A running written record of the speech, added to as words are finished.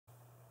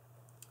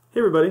Hey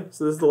everybody,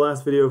 so this is the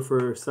last video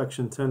for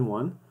section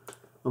 10.1,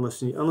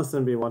 unless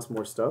anybody wants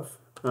more stuff.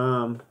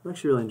 I'm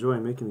actually really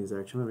enjoying making these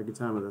actually. I'm having a good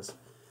time with this.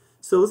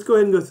 So let's go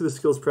ahead and go through the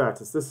skills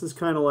practice. This is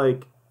kind of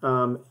like,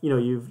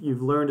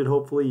 you've learned it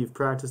hopefully, you've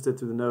practiced it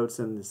through the notes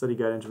and the study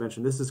guide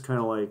intervention. This is kind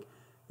of like,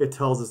 it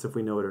tells us if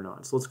we know it or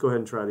not. So let's go ahead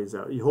and try these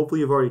out.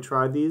 Hopefully you've already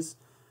tried these.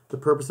 The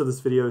purpose of this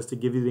video is to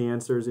give you the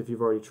answers if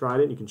you've already tried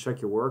it. You can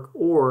check your work,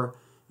 or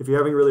if you're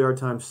having a really hard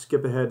time,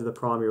 skip ahead to the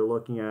problem you're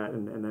looking at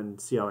and then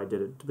see how I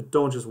did it. But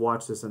don't just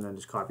watch this and then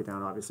just copy it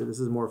down, obviously. This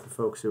is more for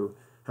folks who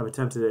have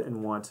attempted it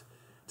and want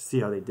to see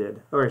how they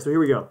did. All right, so here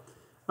we go.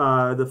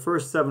 The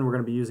first 7, we're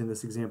going to be using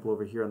this example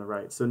over here on the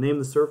right. So name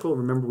the circle.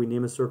 Remember, we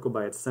name a circle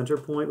by its center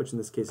point, which in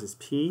this case is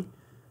P.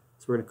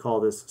 So we're going to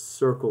call this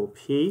circle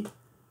P.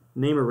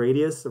 Name a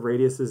radius. A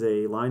radius is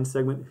a line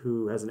segment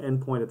who has an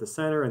endpoint at the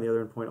center and the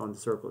other endpoint on the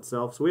circle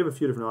itself. So we have a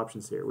few different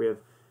options here. We have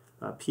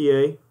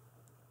PA,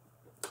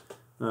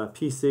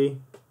 PC,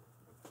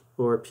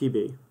 or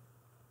PB.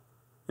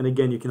 And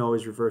again, you can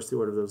always reverse the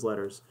order of those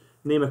letters.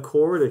 Name a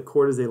chord. A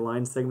chord is a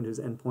line segment whose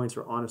endpoints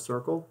are on a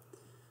circle.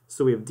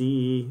 So we have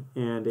DE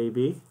and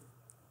AB.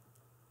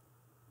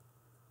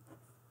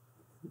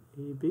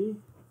 AB.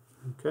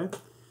 Okay.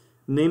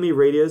 Name a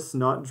radius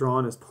not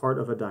drawn as part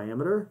of a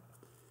diameter.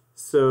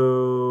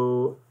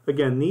 So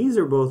again, these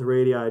are both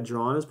radii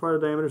drawn as part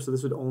of diameter, so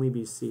this would only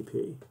be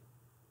CP.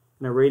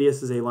 And a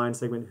radius is a line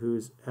segment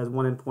whose has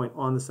one endpoint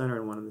on the center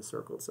and one in the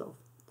circle itself.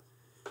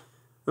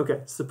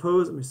 Okay,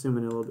 suppose, let me zoom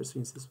in a little bit so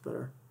you can see this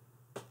better.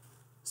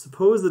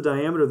 Suppose the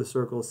diameter of the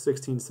circle is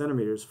 16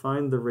 centimeters.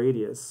 Find the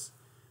radius.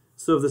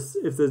 So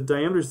if the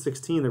diameter is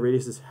 16, the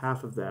radius is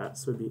half of that,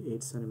 so it would be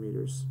 8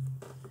 centimeters.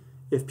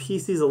 If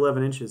PC is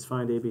 11 inches,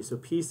 find AB. So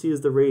PC is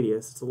the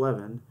radius, it's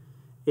 11.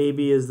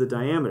 AB is the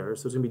diameter,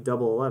 so it's going to be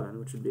double 11,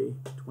 which would be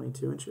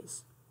 22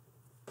 inches.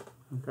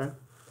 Okay?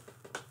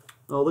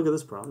 Oh, look at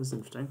this problem. This is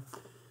interesting.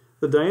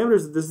 The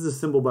diameters, this is a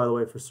symbol, by the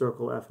way, for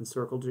circle F and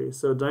circle G.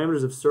 So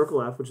diameters of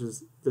circle F, which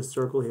is this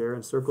circle here,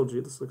 and circle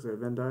G, this looks like a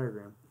Venn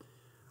diagram,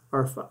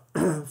 are 5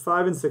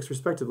 and 6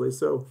 respectively.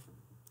 So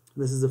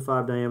this is a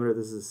 5 diameter,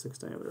 this is a 6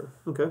 diameter.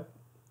 Okay.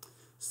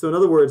 So in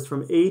other words,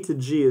 from A to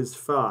G is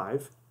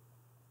 5,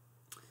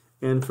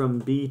 and from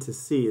B to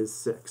C is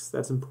 6.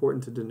 That's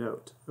important to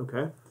denote.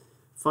 Okay.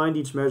 Find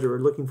each measure. We're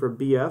looking for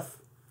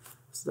BF.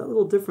 So that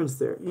little difference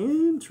there.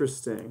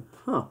 Interesting.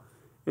 Huh.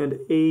 And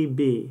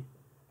AB.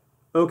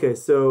 Okay,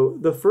 so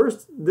the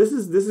first, this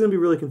is going to be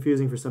really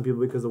confusing for some people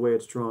because of the way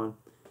it's drawn.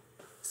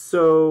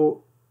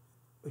 So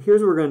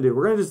here's what we're going to do.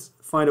 We're going to just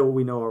find out what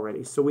we know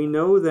already. So we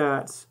know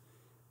that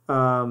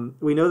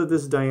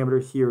this diameter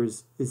here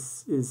is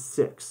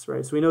 6,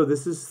 right? So we know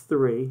this is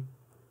 3.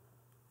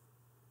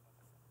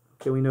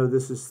 Okay, we know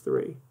this is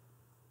 3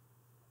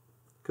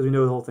 because we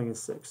know the whole thing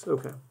is 6.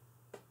 Okay.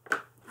 And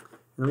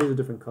let me use a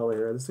different color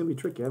here. This is going to be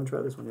tricky. I haven't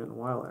tried this one yet in a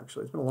while,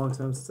 actually. It's been a long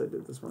time since I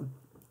did this one.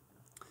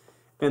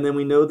 And then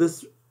we know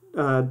this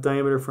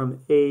diameter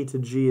from A to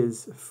G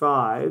is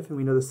 5, and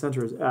we know the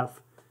center is F.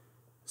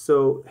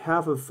 So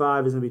half of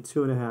 5 is going to be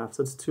 2.5.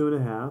 So that's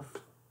 2.5.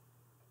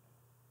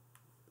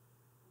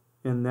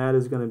 And that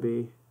is going to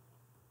be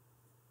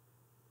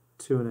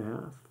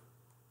 2.5.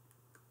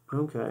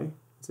 Okay,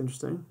 that's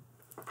interesting.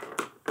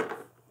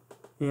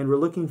 And we're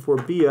looking for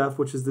BF,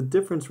 which is the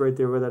difference right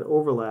there where that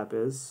overlap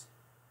is.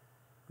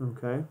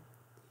 Okay.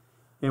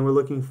 And we're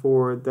looking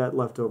for that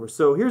leftover.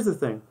 So here's the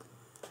thing.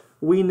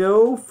 We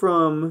know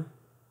from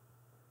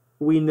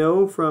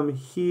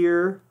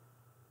here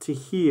to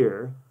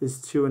here is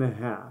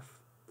 2.5.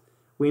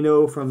 We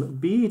know from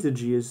B to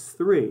G is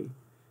 3.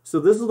 So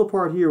this little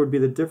part here would be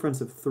the difference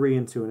of 3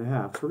 and 2.5.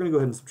 So we're going to go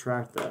ahead and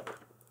subtract that.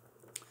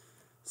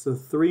 So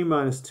 3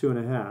 minus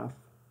 2.5,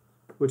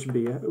 which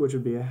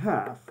would be a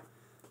half.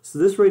 So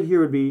this right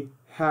here would be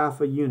half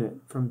a unit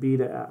from B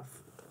to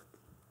F.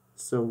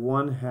 So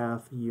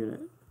 1/2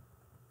 unit.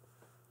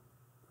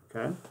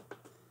 Okay.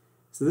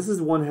 So this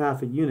is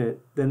 1/2 a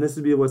unit. Then this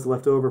would be what's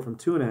left over from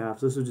 2.5.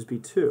 So this would just be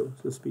 2.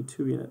 So this would be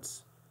 2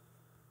 units.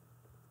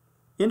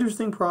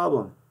 Interesting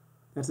problem.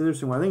 That's an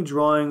interesting one. I think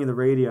drawing in the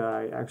radii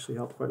actually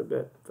helped quite a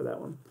bit for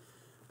that one.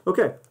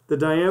 Okay, the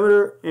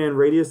diameter and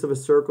radius of a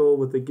circle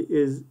with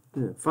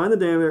find the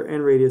diameter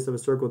and radius of a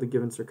circle with a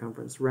given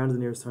circumference. Round to the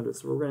nearest hundredth.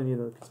 So we're going to need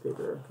another piece of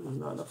paper here because there's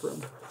not enough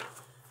room.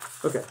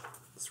 Okay,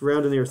 let's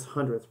round to the nearest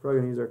hundredth. Probably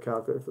going to use our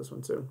calculator for this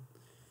one too.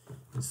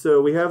 So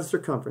we have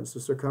circumference. So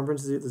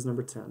circumference is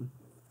number 10.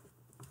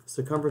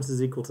 Circumference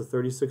is equal to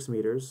 36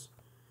 meters.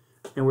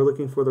 And we're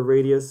looking for the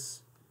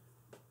radius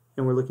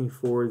and we're looking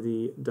for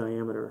the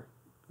diameter.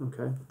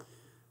 Okay,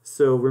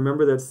 so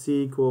remember that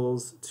C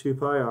equals 2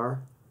 pi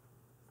r.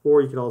 Or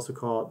you could also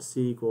call it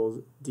C equals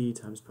D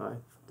times pi.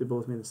 They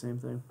both mean the same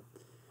thing.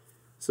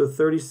 So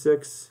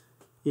 36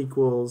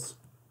 equals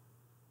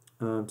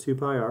 2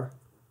 pi r.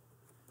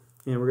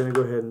 And we're going to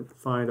go ahead and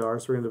find r.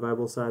 So we're going to divide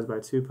both sides by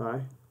 2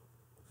 pi.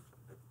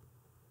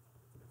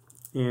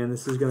 And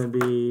this is going to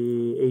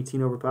be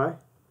 18 over pi.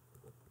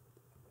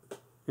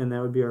 And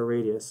that would be our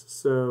radius.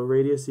 So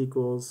radius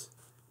equals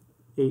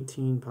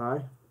 18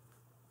 pi.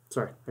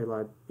 Sorry, I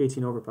lied.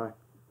 18 over pi.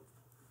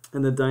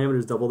 And the diameter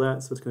is double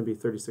that, so it's going to be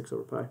 36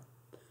 over pi.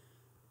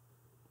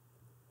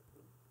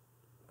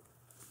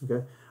 Okay,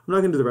 I'm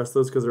not going to do the rest of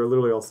those because they're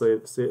literally all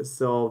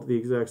solved the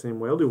exact same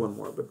way. I'll do one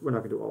more, but we're not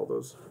going to do all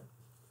those.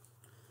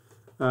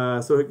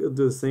 So I'll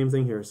do the same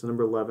thing here. So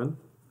number 11,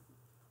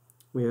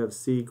 we have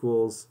c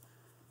equals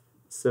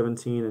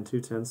 17 and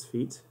 2/10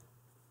 feet.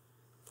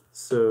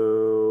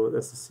 So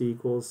that's the c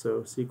equals,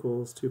 so c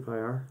equals 2 pi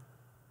r.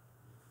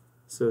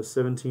 So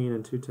 17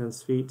 and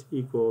 2/10 feet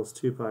equals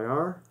 2 pi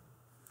r.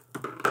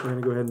 We're going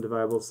to go ahead and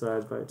divide both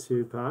sides by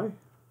 2 pi.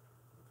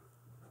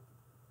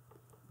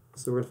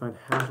 So we're going to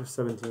find half of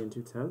 17 and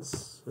 2/10.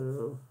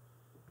 So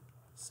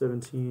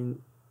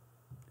 17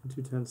 and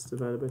 2/10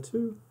 divided by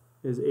 2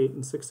 is 8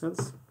 and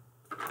 6/10.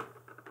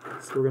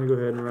 So we're going to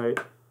go ahead and write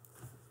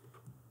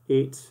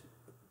 8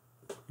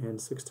 and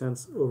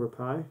 6/10 over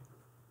pi.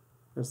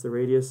 That's the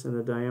radius, and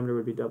the diameter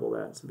would be double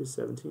that, so it would be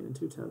 17 and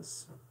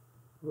 2/10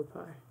 over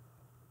pi.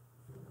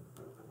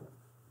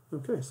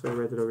 Okay, so I'll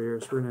write that over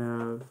here. So we're going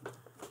to have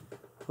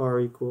r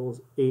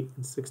equals 8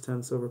 and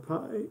 6/10 over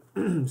pi,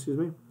 excuse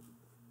me,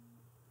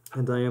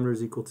 and diameter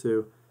is equal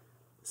to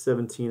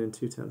 17 and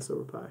 2/10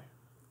 over pi.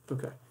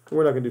 Okay, and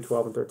we're not going to do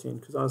 12 and 13,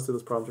 because honestly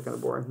those problems are kind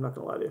of boring. I'm not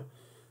going to lie to you.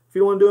 If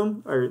you don't want to do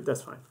them,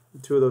 that's fine.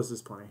 2 of those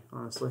is plenty,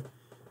 honestly.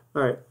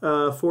 All right,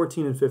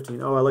 14 and 15.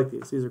 Oh, I like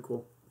these. These are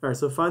cool. All right,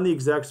 so find the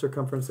exact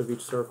circumference of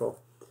each circle.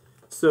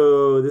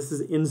 So this is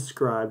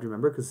inscribed,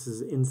 remember, because this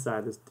is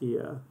inside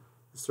the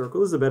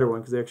circle. This is a better one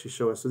because they actually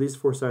show us. So these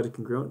 4 sides are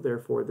congruent,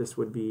 therefore this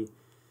would be,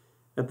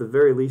 at the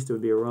very least, it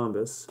would be a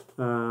rhombus.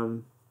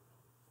 All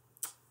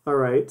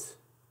right,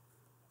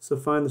 so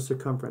find the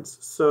circumference.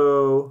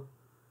 So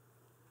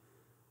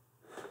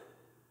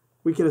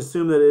we can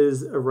assume that it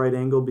is a right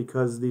angle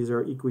because these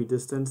are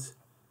equidistant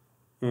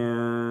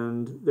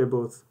and they're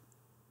both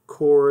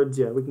chords.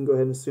 Yeah, we can go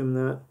ahead and assume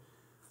that.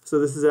 So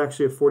this is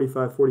actually a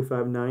 45,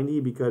 45, 90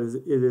 because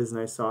it is an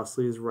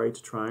isosceles right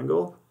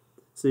triangle.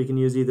 So you can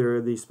use either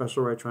the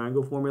special right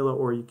triangle formula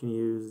or you can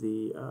use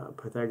the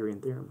Pythagorean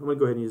theorem. I'm going to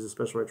go ahead and use the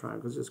special right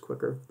triangle because it's just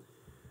quicker.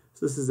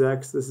 So this is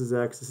x, this is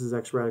x, this is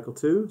x radical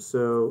 2.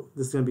 So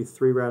this is going to be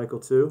 3 radical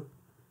 2.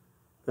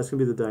 That's going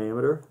to be the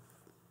diameter.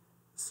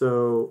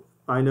 So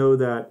I know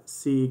that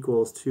c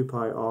equals 2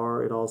 pi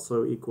r. It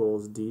also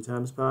equals d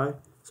times pi.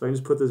 So I can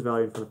just put this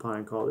value in front of pi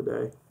and call it a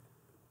day.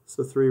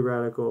 So 3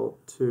 radical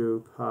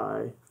 2 pi,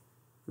 and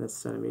that's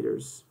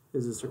centimeters,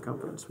 is the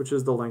circumference, which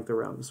is the length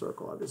around the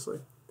circle, obviously.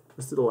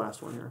 Let's do the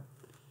last one here.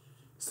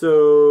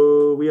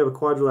 So we have a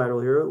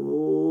quadrilateral here. It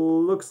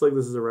looks like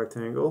this is a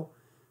rectangle.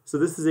 So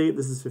this is 8,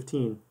 this is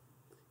 15.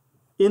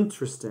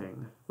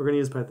 Interesting. We're going to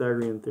use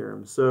Pythagorean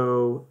theorem.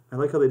 So I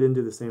like how they didn't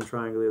do the same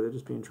triangle here. They're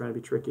just trying to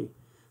be tricky.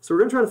 So we're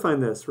going to try to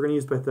find this. We're going to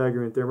use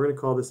Pythagorean theorem. We're going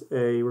to call this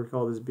A, we're going to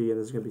call this B, and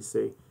this is going to be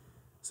C.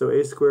 So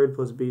a squared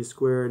plus b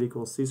squared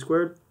equals c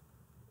squared.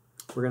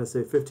 We're going to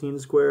say 15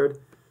 squared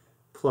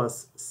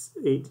plus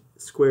 8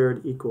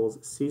 squared equals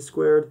c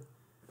squared.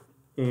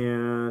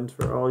 And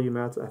for all you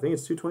math, I think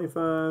it's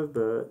 225,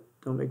 but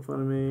don't make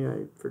fun of me.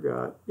 I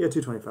forgot. Yeah,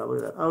 225.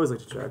 Look at that. I always like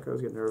to check. I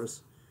was getting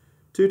nervous.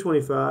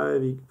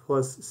 225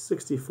 plus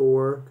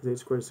 64, because 8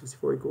 squared is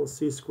 64, equals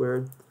c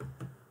squared.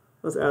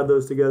 Let's add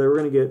those together. We're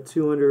going to get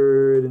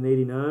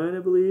 289, I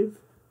believe.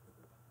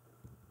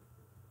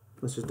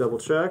 Let's just double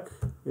check.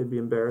 It'd be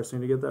embarrassing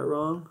to get that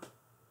wrong.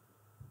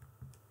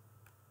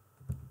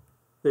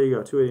 There you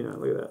go,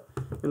 289. Look at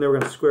that. And then we're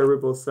going to square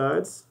root both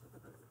sides.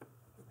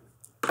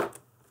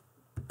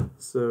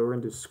 So we're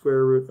going to do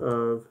square root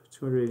of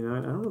 289.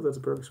 I don't know if that's a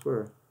perfect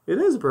square. It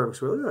is a perfect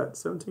square. Look at that,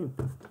 17.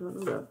 I don't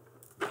know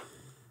that.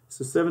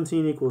 So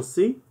 17 equals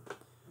c.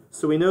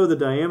 So we know the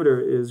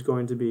diameter is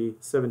going to be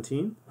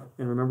 17.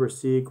 And remember,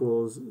 c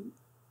equals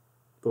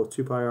both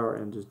 2 pi r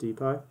and just d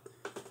pi.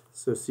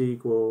 So c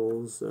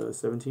equals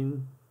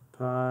 17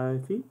 pi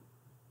feet.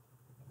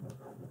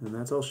 And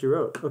that's all she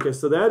wrote. Okay,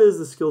 so that is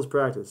the skills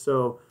practice.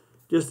 So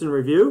just in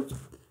review,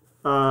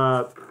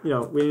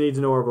 we need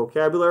to know our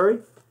vocabulary.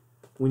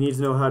 We need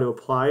to know how to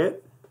apply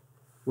it.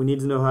 We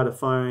need to know how to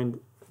find,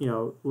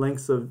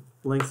 lengths of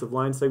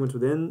line segments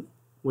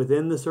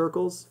within the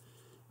circles.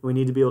 We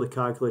need to be able to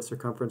calculate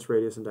circumference,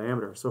 radius, and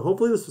diameter. So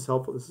hopefully this was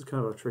helpful. This is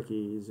kind of a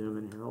tricky zoom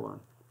in here. Hold on.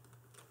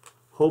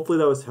 Hopefully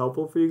that was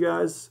helpful for you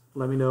guys.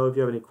 Let me know if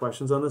you have any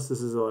questions on this. This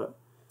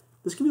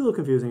can be a little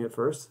confusing at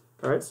first.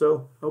 All right,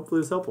 so hopefully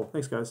it's helpful.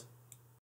 Thanks, guys.